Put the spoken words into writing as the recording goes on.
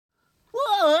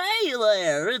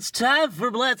there, it's time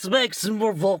for Let's Make Some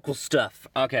More Vocal Stuff.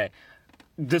 Okay,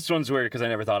 this one's weird because I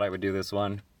never thought I would do this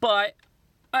one, but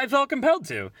I felt compelled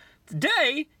to.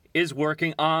 Today is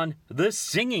working on the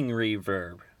singing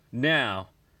reverb. Now,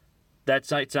 that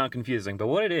might sound confusing, but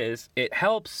what it is, it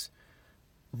helps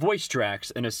voice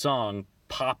tracks in a song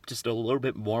pop just a little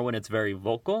bit more when it's very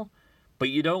vocal, but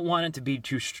you don't want it to be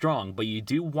too strong, but you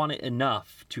do want it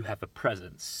enough to have a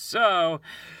presence. So,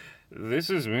 this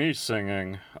is me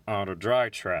singing on a dry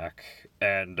track,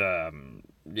 and,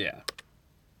 yeah.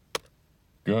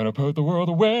 Gonna put the world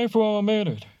away for a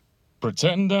minute,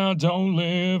 pretend I don't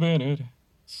live in it.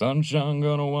 Sunshine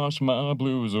gonna wash my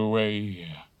blues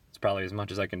away. It's probably as much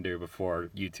as I can do before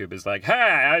YouTube is like, hey,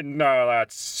 I know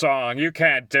that song, you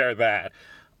can't do that.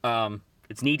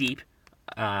 It's knee deep,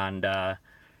 and,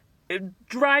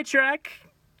 dry track.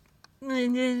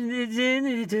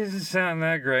 It doesn't sound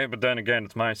that great, but then again,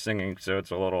 it's my singing, so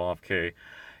it's a little off key.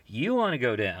 You want to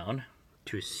go down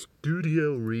to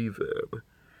Studio Reverb,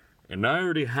 and I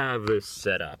already have this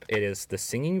set up. It is the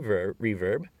singing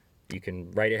reverb. You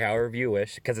can write it however you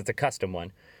wish, because it's a custom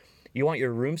one. You want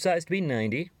your room size to be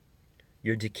 90,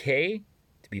 your decay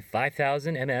to be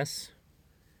 5,000 ms,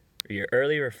 your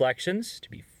early reflections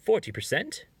to be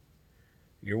 40%,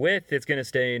 your width, it's going to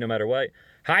stay no matter what,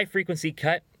 high frequency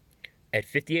cut at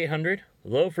 5800,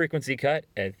 low frequency cut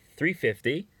at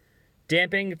 350,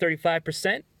 damping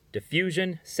 35%,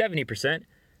 diffusion 70%,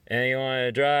 and you want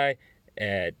to dry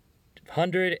at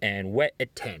 100 and wet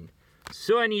at 10.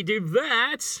 So when you do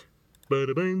that,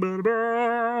 bada bing bada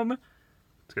bam.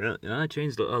 I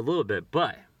changed a little bit,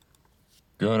 but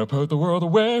Gonna put the world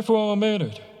away for a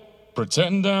minute,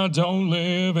 pretend I don't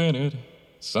live in it.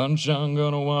 Sunshine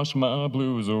gonna wash my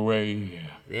blues away.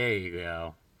 There you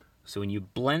go. So when you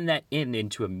blend that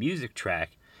into a music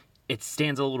track, it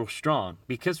stands a little strong.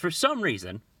 Because for some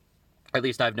reason, at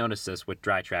least I've noticed this with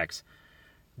dry tracks,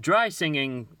 dry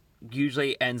singing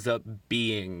usually ends up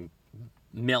being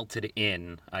melted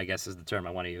in, I guess is the term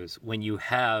I want to use, when you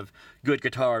have good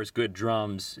guitars, good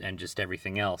drums, and just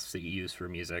everything else that you use for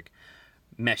music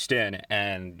meshed in,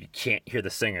 and you can't hear the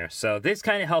singer. So this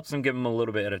kind of helps them give them a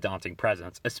little bit of a daunting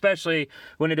presence, especially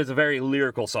when it is a very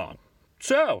lyrical song.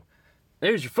 So,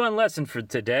 there's your fun lesson for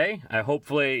today.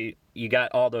 Hopefully you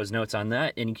got all those notes on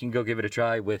that, and you can go give it a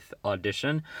try with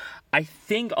Audition. I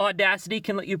think Audacity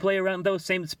can let you play around those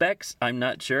same specs. I'm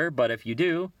not sure, but if you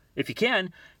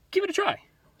can, give it a try.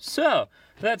 So,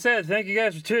 that said, thank you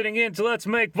guys for tuning in to Let's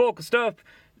Make Vocal Stuff.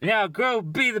 Now go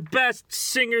be the best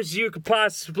singers you could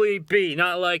possibly be,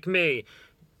 not like me.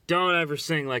 Don't ever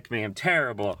sing like me, I'm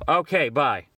terrible. Okay, bye.